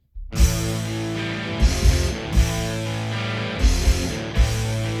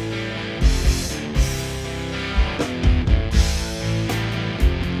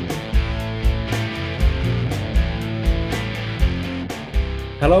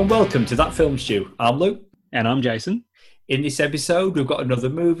Hello and welcome to That Film Stew. I'm Luke. And I'm Jason. In this episode, we've got another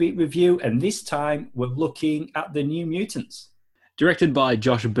movie review, and this time we're looking at The New Mutants. Directed by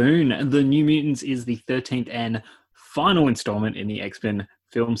Josh Boone, The New Mutants is the 13th and final installment in the X-Men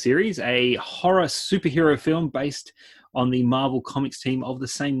film series, a horror superhero film based on the Marvel Comics team of the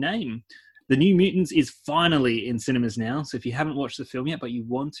same name. The New Mutants is finally in cinemas now, so if you haven't watched the film yet but you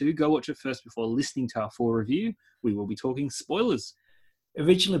want to, go watch it first before listening to our full review. We will be talking spoilers.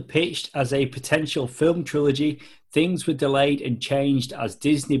 Originally pitched as a potential film trilogy, things were delayed and changed as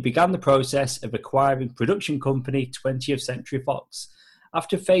Disney began the process of acquiring production company 20th Century Fox.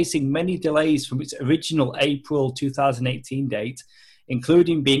 After facing many delays from its original April 2018 date,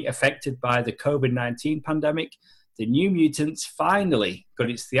 including being affected by the COVID-19 pandemic, The New Mutants finally got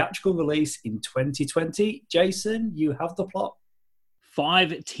its theatrical release in 2020. Jason, you have the plot.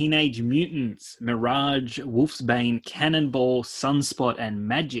 5 teenage mutants, Mirage, Wolfsbane, Cannonball, Sunspot, and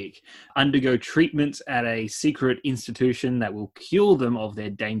Magic, undergo treatments at a secret institution that will cure them of their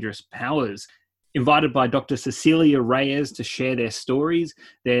dangerous powers. Invited by Dr. Cecilia Reyes to share their stories,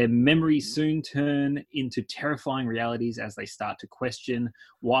 their memories soon turn into terrifying realities as they start to question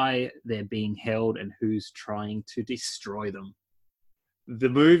why they're being held and who's trying to destroy them. The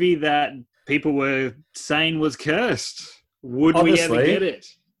movie that people were saying was cursed. Would Honestly, we ever get it?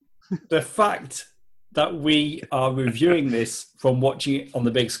 The fact that we are reviewing this from watching it on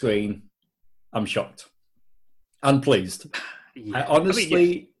the big screen, I'm shocked and pleased. Yeah. I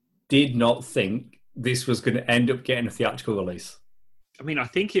honestly did not think this was going to end up getting a theatrical release. I mean, I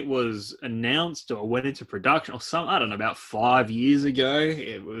think it was announced or went into production or something, I don't know, about 5 years ago.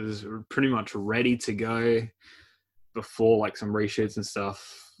 It was pretty much ready to go before like some reshoots and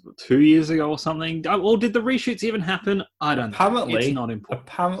stuff. 2 years ago or something. Or did the reshoots even happen? I don't know. It's not important.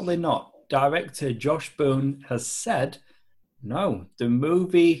 Apparently not. Director Josh Boone has said, no, the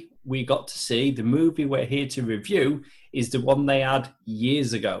movie we got to see, the movie we're here to review, is the one they had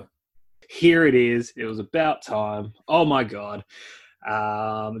years ago. Here it is. It was about time. Oh my God.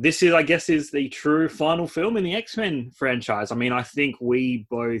 This is, I guess, is the true final film in the X-Men franchise. I mean, I think we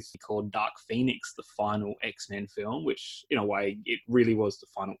both called Dark Phoenix the final X-Men film, which in a way it really was the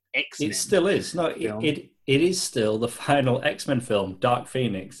final X-Men. It still is. No, it is still the final X-Men film, Dark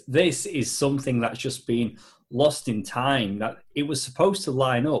Phoenix. This is something that's just been lost in time. That it was supposed to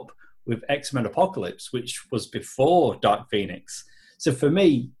line up with X-Men Apocalypse, which was before Dark Phoenix. So for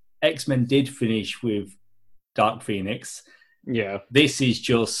me, X-Men did finish with Dark Phoenix. Yeah. This is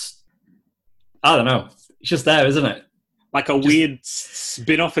just, I don't know. It's just there, isn't it? Like a weird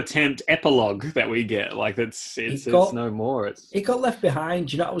spin-off attempt epilogue that we get. Like it's no more. It got left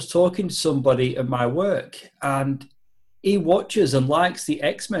behind. You know, I was talking to somebody at my work and he watches and likes the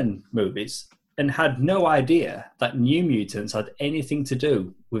X-Men movies and had no idea that New Mutants had anything to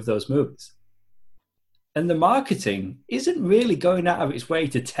do with those movies. And the marketing isn't really going out of its way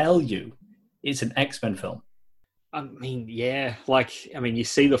to tell you it's an X-Men film. I mean, yeah. You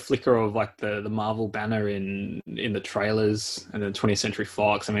see the flicker of like the Marvel banner in the trailers and the 20th Century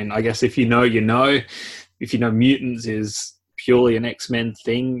Fox. I mean, I guess if you know, you know. If you know mutants is purely an X-Men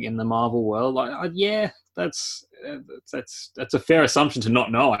thing in the Marvel world, that's a fair assumption to not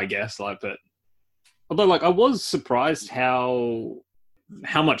know, I guess. But although, I was surprised how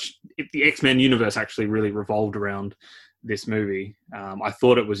much the X-Men universe actually really revolved around this movie. I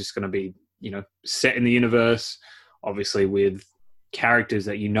thought it was just going to be, set in the universe, obviously with characters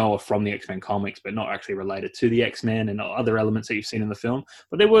that you know are from the X-Men comics, but not actually related to the X-Men and other elements that you've seen in the film.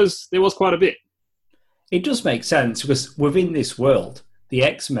 But there was quite a bit. It does make sense because within this world, the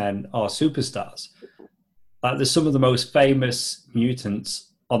X-Men are superstars. Like there's some of the most famous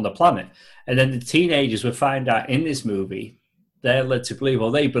mutants on the planet. And then the teenagers will find out in this movie, they're led to believe,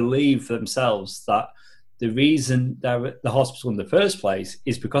 or they believe themselves that the reason they're at the hospital in the first place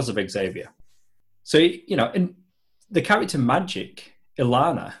is because of Xavier. So, and the character Magic,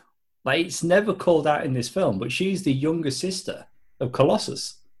 Ilana, it's never called out in this film, but she's the younger sister of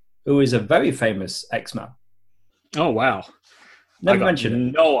Colossus, who is a very famous X-Man. Oh, wow. Never mentioned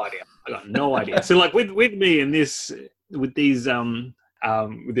it. No idea. I got no idea. So, with me in this, with these,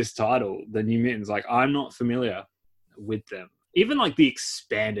 with this title, The New Mutants, I'm not familiar with them. Even the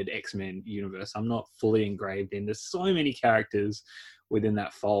expanded X-Men universe, I'm not fully engraved in. There's so many characters within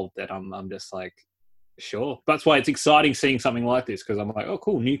that fold that I'm just sure. That's why it's exciting seeing something like this, because I'm oh,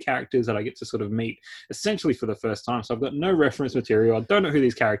 cool, new characters that I get to sort of meet essentially for the first time. So I've got no reference material. I don't know who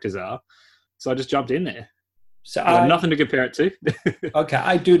these characters are. So I just jumped in there. So I have nothing to compare it to. Okay,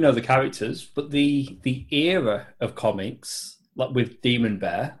 I do know the characters, but the era of comics, with Demon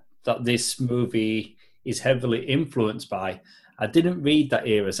Bear, that this movie is heavily influenced by, I didn't read that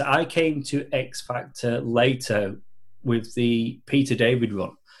era. So I came to X Factor later with the Peter David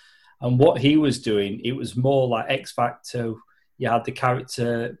run. And what he was doing, it was more like X Factor. You had the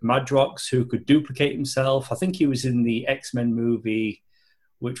character Madrox who could duplicate himself. I think he was in the X-Men movie.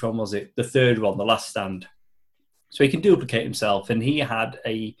 Which one was it? The third one, The Last Stand. So he can duplicate himself. And he had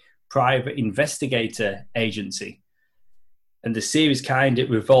a private investigator agency. And the series kind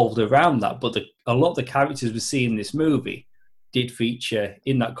of revolved around that. But a lot of the characters we see in this movie did feature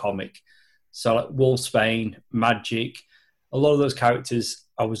in that comic. So like Wolfsbane, Magic, a lot of those characters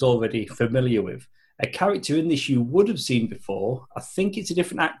I was already familiar with. A character in this you would have seen before, I think it's a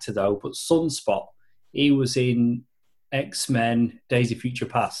different actor though, but Sunspot, he was in X-Men Days of Future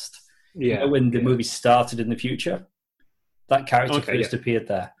Past. Yeah. You know, when the movie started in the future, that character first appeared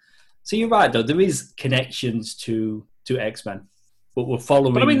there. So you're right though, there is connections to X-Men, but we're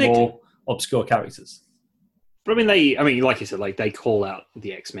following more obscure characters. But I mean, like you said, like they call out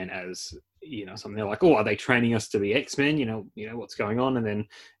the X-Men as, you know, something. They're like, oh, are they training us to be X-Men? You know what's going on. And then,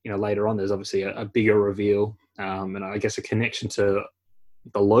 you know, later on, there's obviously a bigger reveal, and I guess a connection to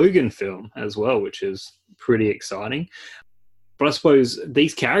the Logan film as well, which is pretty exciting. But I suppose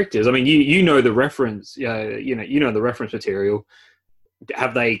these characters, I mean, you know the reference, you know the reference material.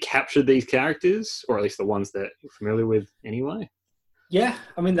 Have they captured these characters, or at least the ones that you're familiar with anyway? Yeah,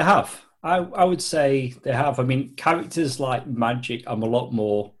 I mean, they have. I would say they have. I mean, characters like Magic, I'm a lot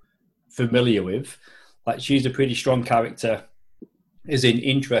more familiar with. Like, she's a pretty strong character, is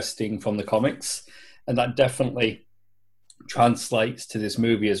interesting from the comics, and that definitely translates to this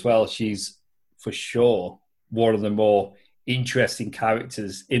movie as well. She's for sure one of the more interesting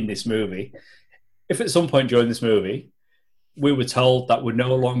characters in this movie. If at some point during this movie we were told that we're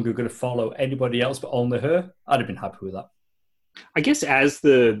no longer going to follow anybody else but only her, I'd have been happy with that. I guess as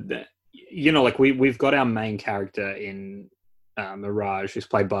the you know, like we've got our main character in Mirage, who's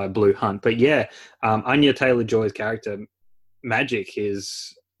played by Blue Hunt. But yeah, Anya Taylor-Joy's character, Magic,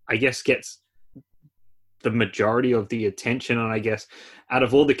 is, I guess, gets the majority of the attention. And I guess out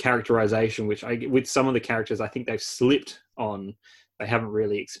of all the characterization, with some of the characters, I think they've slipped on. They haven't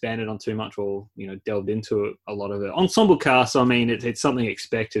really expanded on too much, or, you know, delved into it, a lot of it. Ensemble cast, I mean, it's something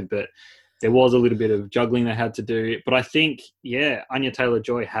expected, but there was a little bit of juggling they had to do. But I think, yeah, Anya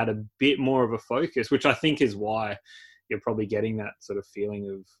Taylor-Joy had a bit more of a focus, which I think is why you're probably getting that sort of feeling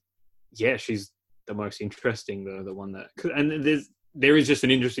of, yeah, she's the most interesting, the one that... And there is just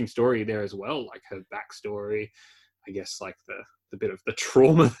an interesting story there as well, like her backstory, I guess, like the bit of the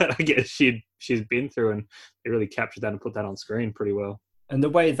trauma that I guess she's been through, and they really captured that and put that on screen pretty well. And the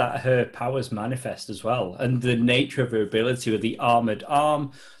way that her powers manifest as well, and the nature of her ability with the armored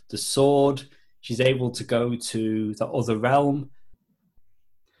arm, the sword, she's able to go to the other realm.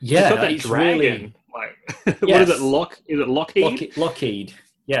 Yeah, it's dragon. Like, yes. What is it? Is it Lockheed? Lockheed.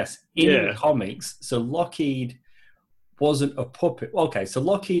 Yes, in the comics. So Lockheed wasn't a puppet. Okay, so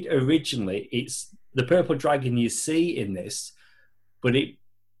Lockheed originally, it's the purple dragon you see in this, but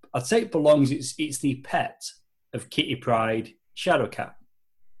I'd say it belongs. It's the pet of Kitty Pryde, Shadowcat.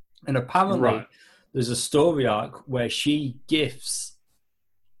 And apparently there's a story arc where she gifts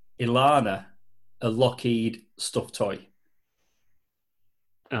Ilana a Lockheed stuffed toy.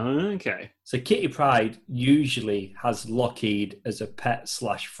 Okay. So Kitty Pryde usually has Lockheed as a pet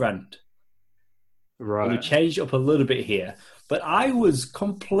 / friend. Right. And we changed it up a little bit here. But I was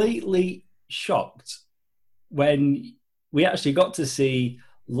completely shocked when we actually got to see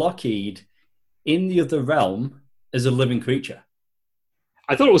Lockheed in the other realm as a living creature.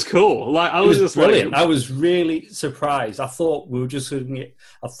 I thought it was cool. Like, I was just brilliant. I was really surprised. I thought we were just going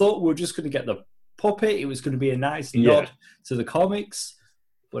to get the puppet. It was going to be a nice nod to the comics,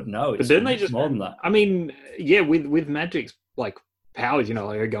 but no. It's then they just more than that. I mean, yeah, with Magic's like powers, you know,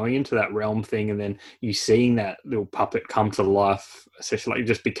 like going into that realm thing, and then you seeing that little puppet come to life. Essentially, like, it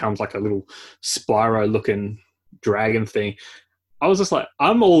just becomes like a little Spyro-looking dragon thing. I was just like,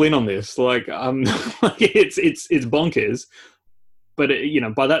 I'm all in on this. Like, like it's bonkers. But, you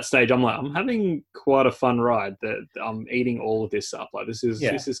know, by that stage, I'm like, I'm having quite a fun ride. That I'm eating all of this up. Like, this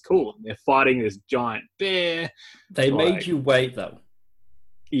is cool. They're fighting this giant bear. They made you wait, though.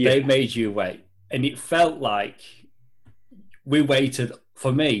 Yeah. They made you wait, and it felt like we waited.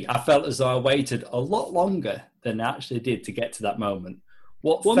 For me, I felt as though I waited a lot longer than I actually did to get to that moment.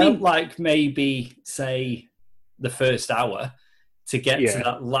 What felt like maybe, say, the first hour to get to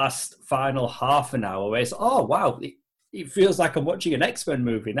that last final half an hour, where it's, oh wow. It feels like I'm watching an X-Men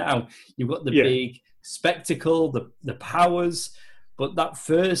movie now. You've got the big spectacle, the powers, but that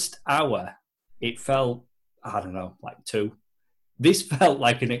first hour, it felt, I don't know, like 2. This felt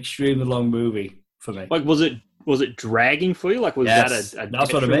like an extremely long movie for me. Like, was it was it dragging for you? Like, was Yes, that a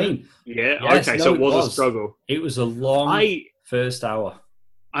that's what I detriment? mean. Yeah. Yes, Okay. no, So it it was a was. struggle. It was a long I first hour.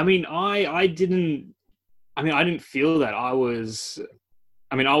 I mean, I didn't. I mean, I didn't feel that. I was.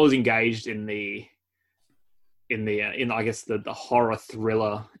 I mean, I was engaged in in I guess the horror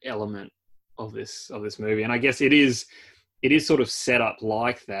thriller element of this movie, and I guess it is sort of set up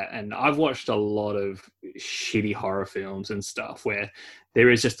like that. And I've watched a lot of shitty horror films and stuff where there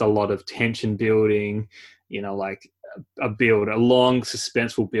is just a lot of tension building, you know, like a long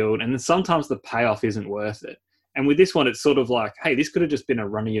suspenseful build, and then sometimes the payoff isn't worth it. And with this one, it's sort of like, hey, this could have just been a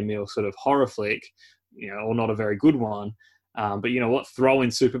run-of-your-mill sort of horror flick, you know, or not a very good one. But you know what? Throw in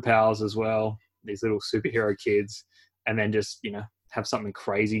superpowers as well, these little superhero kids, and then just, you know, have something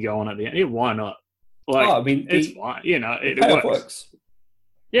crazy going at the end. Yeah, why not? Like, I mean, it's fine. You know, it payoff works.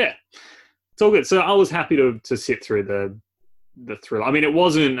 Yeah, it's all good. So I was happy to sit through the thriller. I mean, it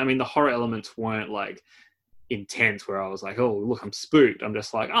wasn't. I mean, the horror elements weren't like intense where I was like, oh, look, I'm spooked. I'm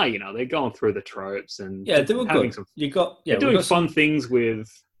just like, oh, you know, they're going through the tropes and Yeah, they were good. They're doing fun things with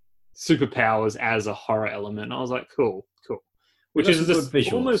superpowers as a horror element. And I was like, cool. Which is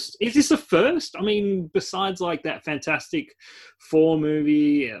this almost, is this the first? I mean, besides like that Fantastic Four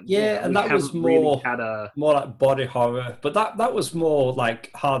movie. Yeah, and that was more like body horror, but that was more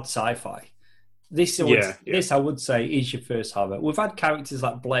like hard sci-fi. This I would say is your first horror. We've had characters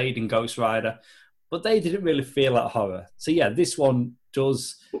like Blade and Ghost Rider, but they didn't really feel like horror. So yeah, this one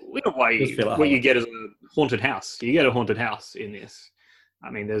does. In a way, what you get is a haunted house. You get a haunted house in this. I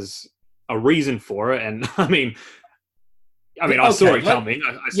mean, there's a reason for it, and I mean, I saw it coming.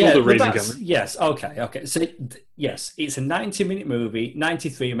 I saw the reason coming. Yes, okay. So yes, it's a 90-minute movie,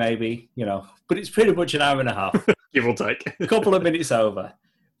 93 maybe, you know, but it's pretty much an hour and a half, give or take, a couple of minutes over.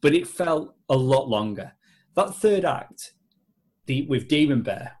 But it felt a lot longer. That third act, with Demon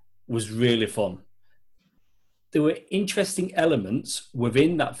Bear, was really fun. There were interesting elements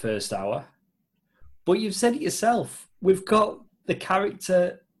within that first hour, but you've said it yourself. We've got the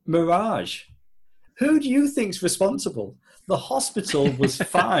character Mirage. Who do you think's responsible? The hospital was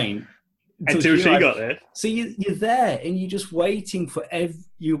fine until she got there. So you're there, and you're just waiting for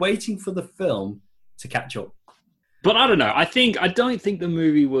the film to catch up. But I don't know. I don't think the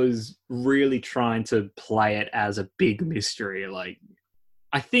movie was really trying to play it as a big mystery. Like,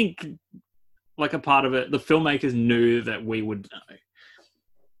 I think, like, a part of it, the filmmakers knew that we would know,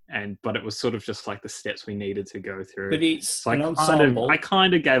 but it was sort of just like the steps we needed to go through. But it's an ensemble. I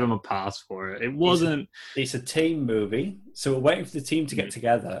kind of gave them a pass for it. It wasn't. It's a team movie, so we're waiting for the team to get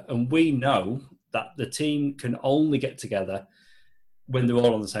together, and we know that the team can only get together when they're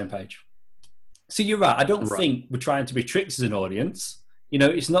all on the same page. So you're right. I don't think we're trying to be tricked as an audience. You know,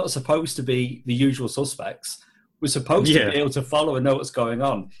 it's not supposed to be the usual suspects. We're supposed to be able to follow and know what's going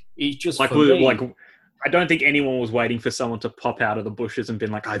on. It's just like I don't think anyone was waiting for someone to pop out of the bushes and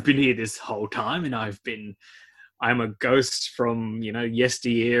been like, I've been here this whole time and I'm a ghost from, you know,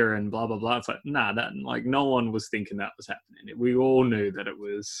 yesteryear and blah, blah, blah. It's like, no one was thinking that was happening. We all knew that it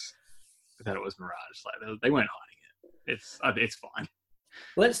was Mirage. Like, they weren't hiding it. It's fine.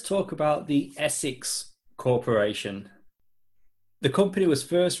 Let's talk about the Essex Corporation. The company was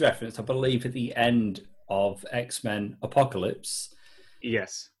first referenced, I believe, at the end of X-Men Apocalypse.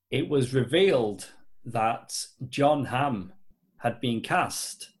 Yes. It was revealed that John Hamm had been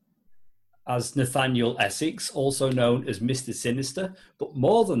cast as Nathaniel Essex, also known as Mr. Sinister. But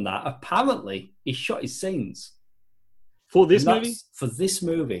more than that, apparently, he shot his scenes. For this movie? For this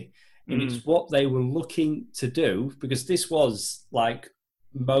movie. And it's what they were looking to do, because this was, like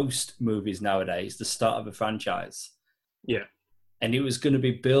most movies nowadays, the start of a franchise. Yeah. And it was going to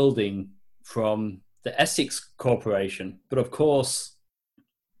be building from the Essex Corporation. But of course,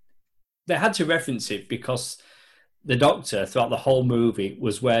 they had to reference it because the Doctor, throughout the whole movie,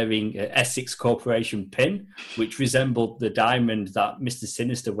 was wearing an Essex Corporation pin, which resembled the diamond that Mr.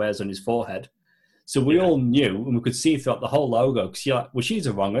 Sinister wears on his forehead. So we all knew, and we could see throughout the whole logo, because you're like, well, she's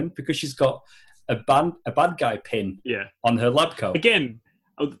a wrong one, because she's got a bad guy pin on her lab coat. Again,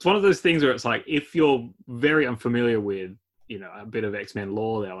 it's one of those things where it's like, if you're very unfamiliar with, you know, a bit of X-Men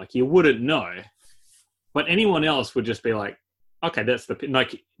lore there, like, you wouldn't know. But anyone else would just be like, okay, that's the pin.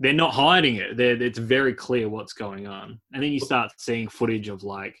 Like, they're not hiding it. It's very clear what's going on. And then you start seeing footage of,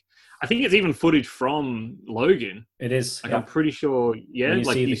 like, I think it's even footage from Logan. It is. Like, I'm pretty sure, When you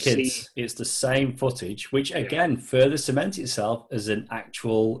see the kids, it's the same footage, which, again, further cements itself as an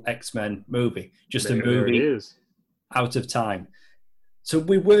actual X-Men movie. Just a movie out of time. So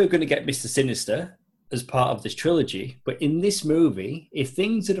we were going to get Mr. Sinister as part of this trilogy, but in this movie, if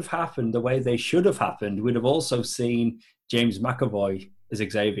things had have happened the way they should have happened, we'd have also seen James McAvoy as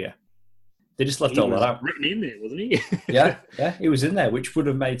Xavier. They just left He all was that out. written in there, wasn't he? Yeah, it was in there, which would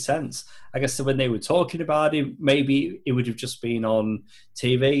have made sense. I guess when they were talking about it, maybe it would have just been on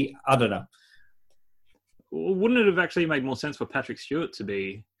TV. I don't know. Wouldn't it have actually made more sense for Patrick Stewart to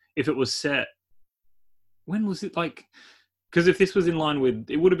be, if it was set? When was it like? Because if this was in line with,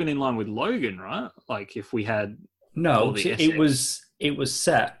 it would have been in line with Logan, right? Like if we had No, it was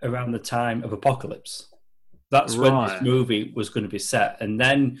set around the time of Apocalypse. That's when this movie was going to be set, and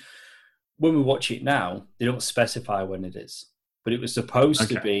then when we watch it now, they don't specify when it is, but it was supposed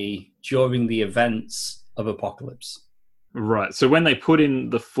to be during the events of Apocalypse. Right. So when they put in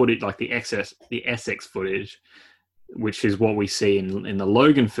the footage, like the Essex footage, which is what we see in the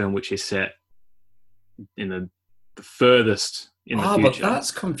Logan film, which is set in the furthest in the future. But that's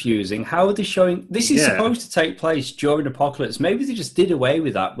confusing. How are they showing? This is supposed to take place during Apocalypse. Maybe they just did away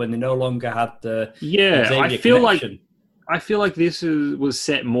with that when they no longer had the Xavier I feel like this was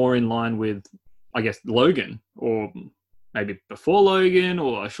set more in line with, I guess, Logan, or maybe before Logan,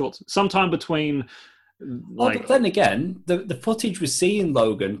 or sometime between. But then again, the footage we see in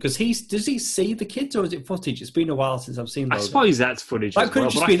Logan, because does he see the kids, or is it footage? It's been a while since I've seen Logan. I suppose that's footage. That could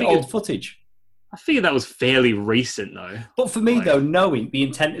have just been old footage. I figure that was fairly recent, though. But for me, though, knowing the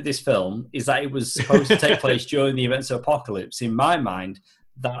intent of this film is that it was supposed to take place during the events of Apocalypse, in my mind,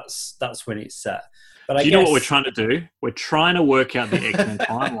 that's when it's set. But do you know what we're trying to do? We're trying to work out the X-Men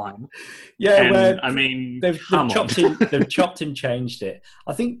timeline. Yeah, I mean, they've chopped and changed it.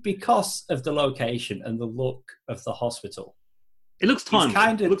 I think because of the location and the look of the hospital. It looks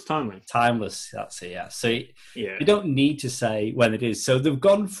timely. It looks timely. Timeless, that's it, yeah. So you don't need to say when it is. So they've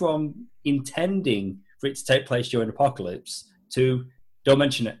gone from intending for it to take place during Apocalypse to don't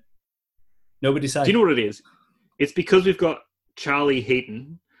mention it. Nobody say. Do you know what it is? It's because we've got Charlie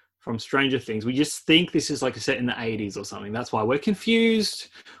Heaton from Stranger Things. We just think this is like a set in the 80s or something. That's why we're confused.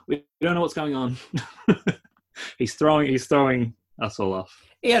 We don't know what's going on. He's throwing us all off.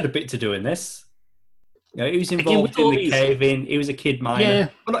 He had a bit to do in this. You know, he was involved in the cave-in. He was a kid miner. Yeah.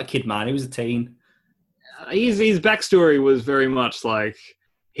 Well, not a kid miner. He was a teen. His backstory was very much like,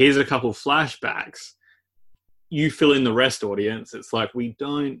 here's a couple flashbacks. You fill in the rest, audience. It's like, we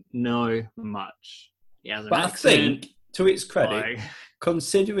don't know much. But I think, to its credit,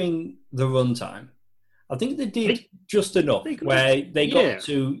 considering the runtime, I think they did just enough where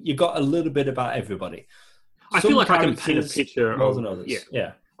you got a little bit about everybody. I feel like I can paint a picture more than others.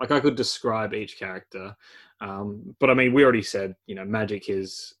 Yeah. Like I could describe each character. But I mean, we already said, Magic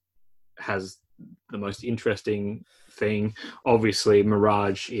has the most interesting thing. Obviously,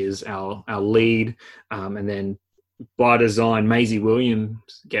 Mirage is our lead. And then by design, Maisie Williams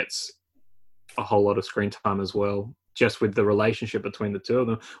gets a whole lot of screen time as well, just with the relationship between the two of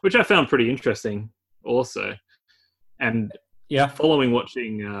them, which I found pretty interesting also. And following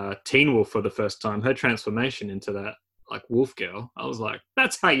watching Teen Wolf for the first time, her transformation into that like wolf girl, I was like,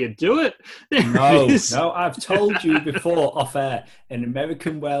 that's how you do it. No, I've told you before off air, an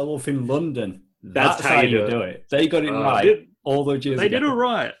American Werewolf in London. That's how you do it. They got it right all those years ago. They did it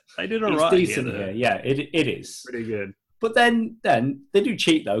right. It's decent here. Yeah, it is. Pretty good. But then they do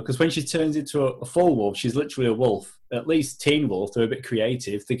cheat, though, because when she turns into a full wolf, she's literally a wolf. At least Teen Wolf, they're a bit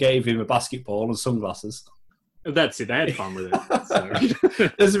creative. They gave him a basketball and sunglasses. That's it. They had fun with it.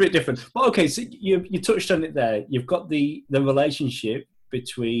 So. That's a bit different. But okay, so you touched on it there. You've got the relationship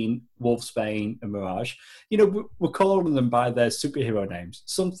between Wolfsbane and Mirage. We're calling them by their superhero names,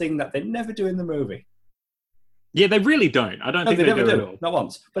 something that they never do in the movie. Yeah, they really don't. I don't think they never do. At all. Not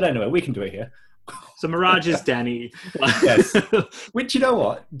once. But anyway, we can do it here. So Mirage is Danny. Yes. Which, you know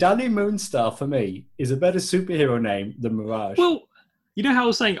what? Danny Moonstar, for me, is a better superhero name than Mirage. Well, you know how I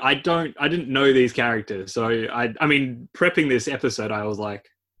was saying I didn't know these characters. So, I mean, prepping this episode, I was like,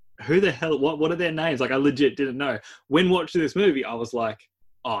 who the hell, what are their names? Like, I legit didn't know. When watching this movie, I was like,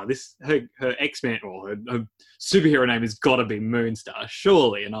 oh, her X-Men, or her superhero name has got to be Moonstar,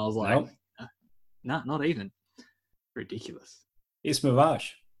 surely. And I was like, no, not even. Ridiculous. It's Mirage.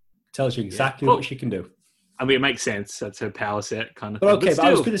 Tells you exactly what she can do. I mean, it makes sense. That's her power set kind of thing. Okay, but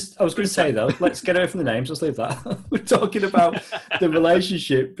I was going to say, though, let's get away from the names. Let's leave that. We're talking about the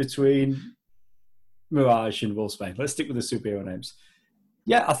relationship between Mirage and Wolfsbane. Let's stick with the superhero names.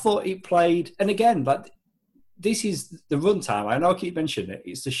 Yeah, I thought it played... And again, this is the runtime. I know I keep mentioning it.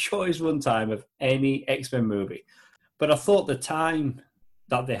 It's the shortest runtime of any X-Men movie. But I thought the time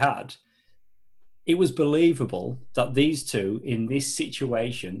that they had, it was believable that these two, in this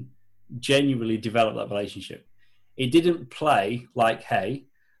situation, genuinely developed that relationship. It didn't play like, hey,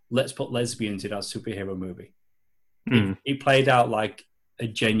 let's put lesbians in our superhero movie. It played out like a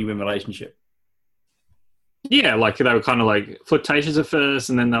genuine relationship. Yeah, like they were kind of like flirtatious at first,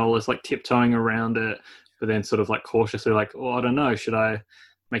 and then they were just like tiptoeing around it, but then sort of like cautiously, like, oh, I don't know, should I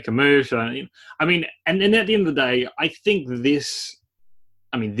make a move? Should I? I mean, and then at the end of the day, I think this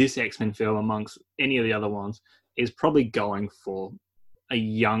X-Men film, amongst any of the other ones, is probably going for a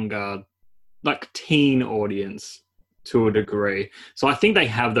younger, like teen audience to a degree. So I think they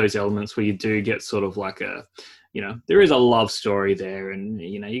have those elements where you do get sort of like there is a love story there, and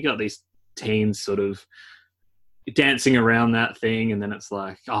you got these teens sort of dancing around that thing, and then it's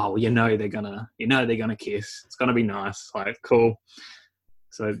like, oh, they're gonna kiss. It's gonna be nice, like cool.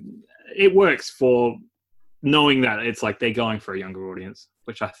 So it works for knowing that it's like they're going for a younger audience,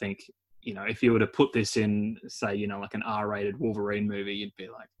 which I think, if you were to put this in, say, like an R-rated Wolverine movie, you'd be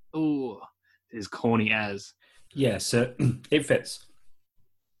like, oh, this is corny as. Yeah, so it fits.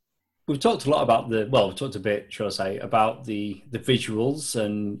 We've talked a lot about we've talked a bit, shall I say, about the visuals,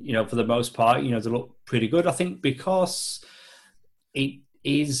 and for the most part, they look pretty good. I think because it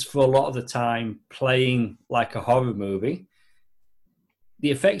is for a lot of the time playing like a horror movie,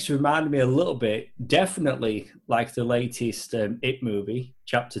 the effects reminded me a little bit, definitely like the latest It movie,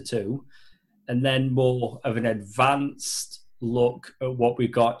 Chapter 2, and then more of an advanced look at what we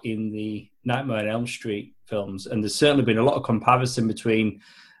got in the Nightmare on Elm Street films. And there's certainly been a lot of comparison between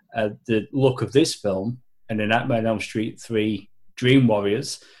the look of this film and the Nightmare on Elm Street 3 Dream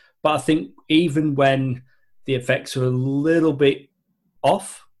Warriors. But I think even when the effects are a little bit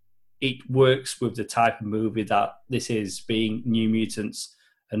off, it works with the type of movie that this is, being New Mutants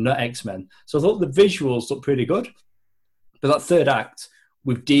and not X-Men. So I thought the visuals look pretty good. But that third act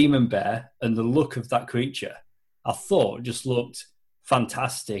with Demon Bear and the look of that creature, I thought just looked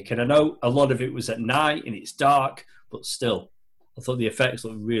fantastic. And I know a lot of it was at night and it's dark, but still, I thought the effects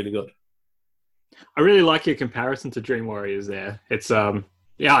looked really good. I really like your comparison to Dream Warriors there. It's, I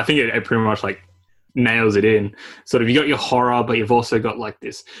think it pretty much like nails it in. Sort of, you got your horror, but you've also got like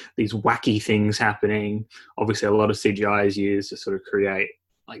these wacky things happening. Obviously, a lot of CGI is used to sort of create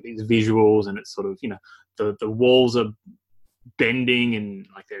like these visuals, and it's sort of, the walls are bending, and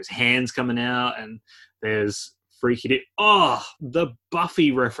like there's hands coming out, and there's the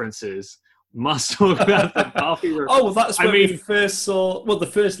Buffy references. Must talk about the Buffy references. That's when we first saw, the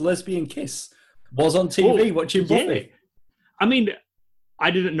first lesbian kiss was on TV watching Buffy. Yeah. I mean, I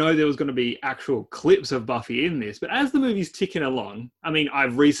didn't know there was going to be actual clips of Buffy in this, but as the movie's ticking along, I mean,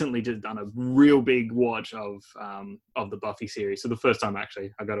 I've recently just done a real big watch of the Buffy series. So the first time,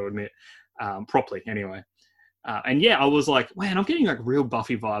 actually, I got to admit, properly anyway. And yeah, I was like, man, I'm getting like real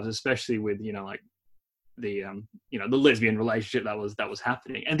Buffy vibes, especially with, like the lesbian relationship that was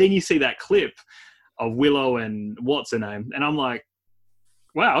happening. And then you see that clip of Willow and what's her name, and I'm like,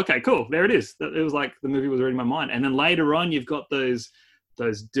 wow, okay, cool. There it is. It was like the movie was reading my mind. And then later on, you've got those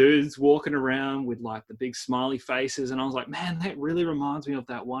dudes walking around with like the big smiley faces, and I was like, man, that really reminds me of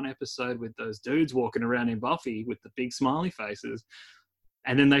that one episode with those dudes walking around in Buffy with the big smiley faces.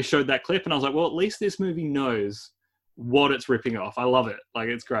 And then they showed that clip, and I was like, well, at least this movie knows what it's ripping off. I love it. Like,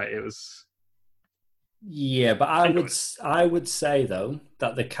 it's great. It was. Yeah, but I would say though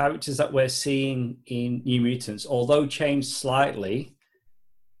that the characters that we're seeing in New Mutants, although changed slightly,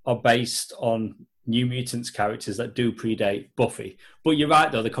 are based on New Mutants characters that do predate Buffy. But you're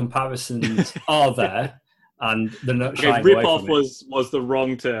right though, the comparisons are there, and they're not shying away rip-off from it. was the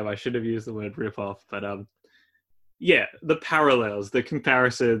wrong term. I should have used the word rip-off, but yeah, the parallels, the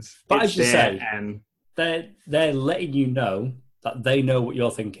comparisons. But as you say, and they're letting you know that they know what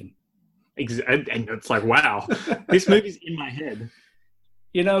you're thinking. And it's like, wow, this movie's in my head.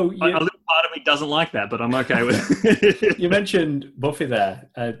 A little part of me doesn't like that, but I'm okay with it. You mentioned Buffy there.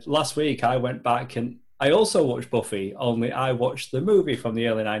 Last week, I went back and I also watched Buffy, only I watched the movie from the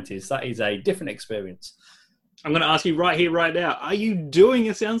early 90s. That is a different experience. I'm going to ask you right here, right now, are you doing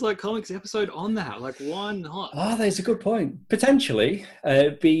a Sounds Like Comics episode on that? Like, why not? Oh, that's a good point. Potentially.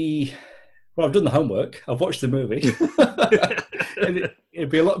 Well, I've done the homework. I've watched the movie. It'd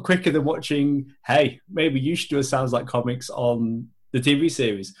be a lot quicker than watching, hey, maybe you should do a Sounds Like Comics on the TV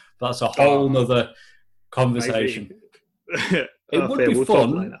series. But that's a whole nother conversation. It would be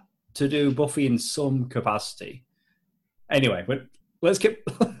fun to do Buffy in some capacity. Anyway, let's get...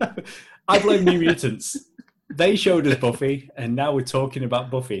 I blame New Mutants. They showed us Buffy, and now we're talking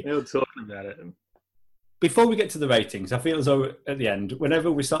about Buffy. They were talking about it. Before we get to the ratings, I feel as though at the end,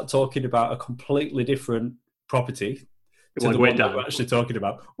 whenever we start talking about a completely different property to the one that we're actually talking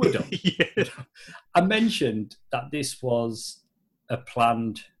about, we're done. Yeah. I mentioned that this was a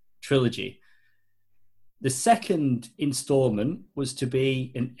planned trilogy. The second installment was to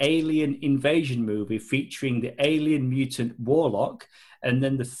be an alien invasion movie featuring the alien mutant Warlock, and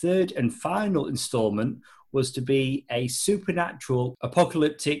then the third and final installment was to be a supernatural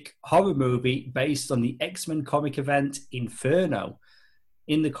apocalyptic horror movie based on the X-Men comic event Inferno.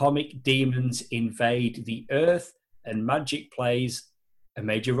 In the comic, demons invade the Earth and magic plays a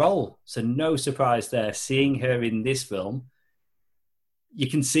major role. So no surprise there, seeing her in this film. You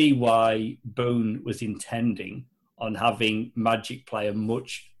can see why Boone was intending on having magic play a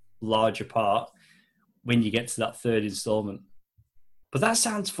much larger part when you get to that third installment. But that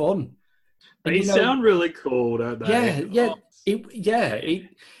sounds fun. They sound really cool, don't they?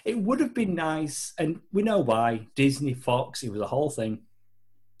 It would have been nice, and we know why. Disney, Fox, it was a whole thing.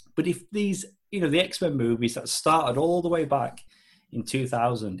 But if these, the X-Men movies that started all the way back in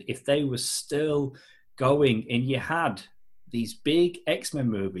 2000, if they were still going and you had these big X-Men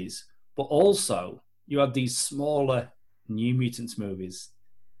movies, but also you had these smaller New Mutants movies,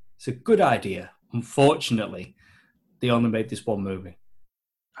 it's a good idea. Unfortunately, they only made this one movie.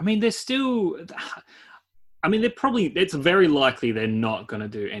 I mean, it's very likely they're not going to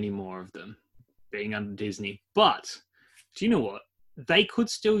do any more of them being under Disney. But do you know what? They could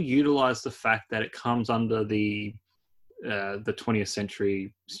still utilize the fact that it comes under the 20th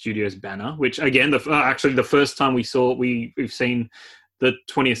Century Studios banner, which again, actually the first time we've seen the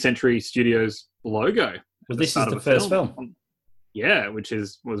 20th Century Studios logo. Well, this is the first film. Yeah, which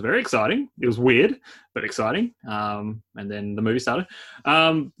was very exciting. It was weird, but exciting. And then the movie started.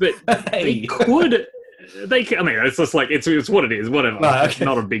 But they could. I mean, it's just like it's what it is. Whatever. Right, okay. It's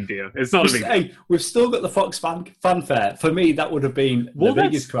not a big deal. It's not a big deal. Hey, we've still got the Fox fanfare. For me, that would have been the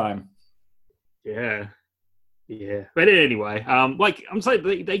biggest crime. Yeah. But anyway, I'm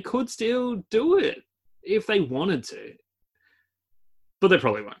saying they could still do it if they wanted to, but they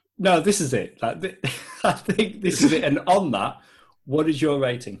probably won't. No, this is it. I think this is it. And on that, what is your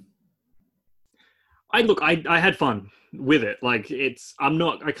rating? I had fun with it. I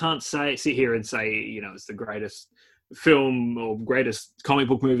can't sit here and say, it's the greatest film or greatest comic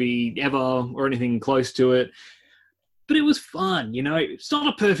book movie ever or anything close to it. But it was fun, It's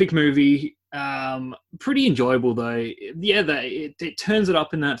not a perfect movie. Pretty enjoyable though. Yeah, it turns it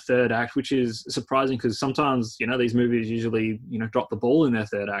up in that third act, which is surprising because sometimes, these movies usually, drop the ball in their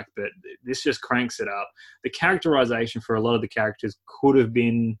third act, but this just cranks it up. The characterization for a lot of the characters could have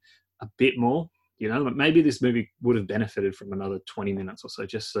been a bit more. Maybe this movie would have benefited from another 20 minutes or so,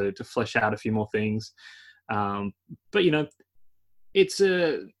 just to flesh out a few more things. But it's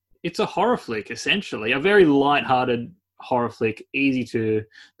a horror flick, essentially, a very light-hearted horror flick, easy to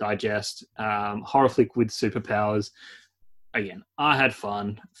digest, horror flick with superpowers. Again, I had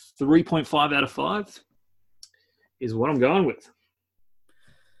fun. 3.5 out of 5 is what I'm going with.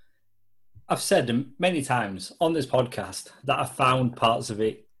 I've said many times on this podcast that I found parts of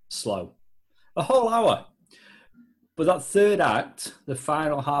it slow. A whole hour. But that third act, the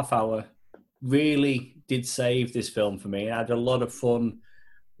final half hour, really did save this film for me. I had a lot of fun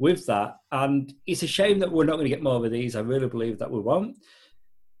with that. And it's a shame that we're not going to get more of these. I really believe that we won't.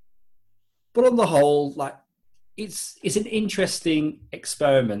 But on the whole, it's an interesting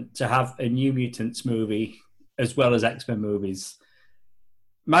experiment to have a New Mutants movie as well as X-Men movies.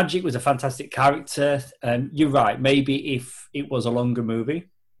 Magik was a fantastic character. You're right. Maybe if it was a longer movie,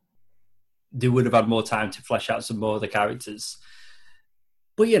 they would have had more time to flesh out some more of the characters.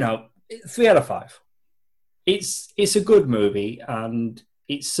 But 3 out of 5. It's a good movie, and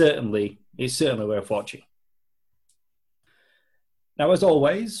it's certainly worth watching. Now, as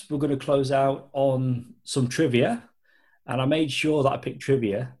always, we're going to close out on some trivia, and I made sure that I picked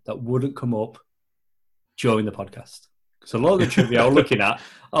trivia that wouldn't come up during the podcast. So a lot of the trivia I'm looking at,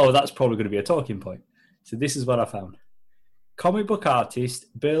 that's probably going to be a talking point. So this is what I found. Comic book artist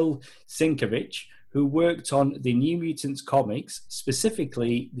Bill Sienkiewicz, who worked on the New Mutants comics,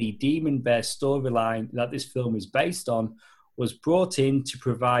 specifically the Demon Bear storyline that this film is based on, was brought in to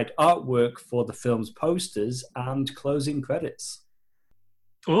provide artwork for the film's posters and closing credits.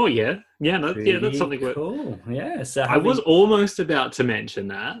 Oh, yeah. That's something cool. Yeah. So I was almost about to mention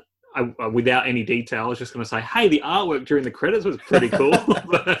that. Without any detail, I was just going to say, hey, the artwork during the credits was pretty cool.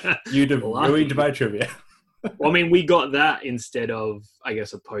 You'd have ruined my trivia. Well, I mean, we got that instead of, I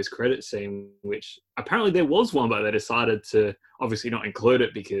guess, a post-credit scene, which apparently there was one, but they decided to obviously not include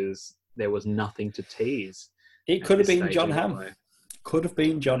it because there was nothing to tease. It could have been John Hamm. Could have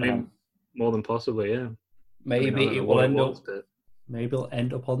been John Hamm. More than possibly, yeah. Maybe it will end up. Maybe it'll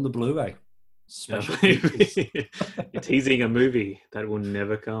end up on the Blu-ray. Special features. You're teasing a movie that will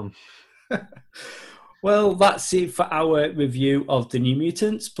never come. Well, that's it for our review of The New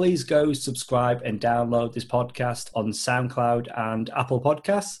Mutants. Please go subscribe and download this podcast on SoundCloud and Apple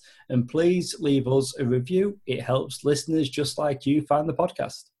Podcasts. And please leave us a review. It helps listeners just like you find the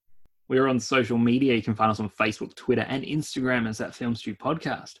podcast. We're on social media. You can find us on Facebook, Twitter, and Instagram as that Film Stew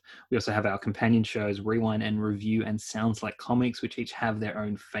Podcast. We also have our companion shows, Rewind and Review and Sounds Like Comics, which each have their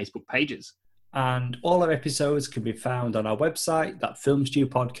own Facebook pages. And all our episodes can be found on our website,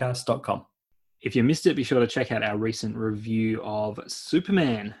 thatfilmstewpodcast.com. If you missed it, be sure to check out our recent review of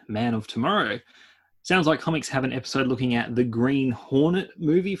Superman, Man of Tomorrow. Sounds Like Comics have an episode looking at the Green Hornet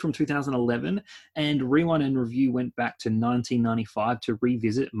movie from 2011, and Rewind and Review went back to 1995 to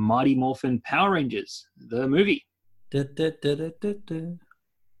revisit Mighty Morphin Power Rangers, the movie.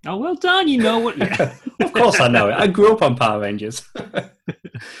 Oh, well done. You know what? Yeah. Of course I know it. I grew up on Power Rangers.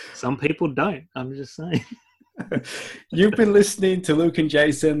 Some people don't. I'm just saying. You've been listening to Luke and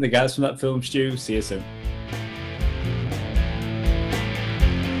Jason, the guys from That Film Stew. See you soon.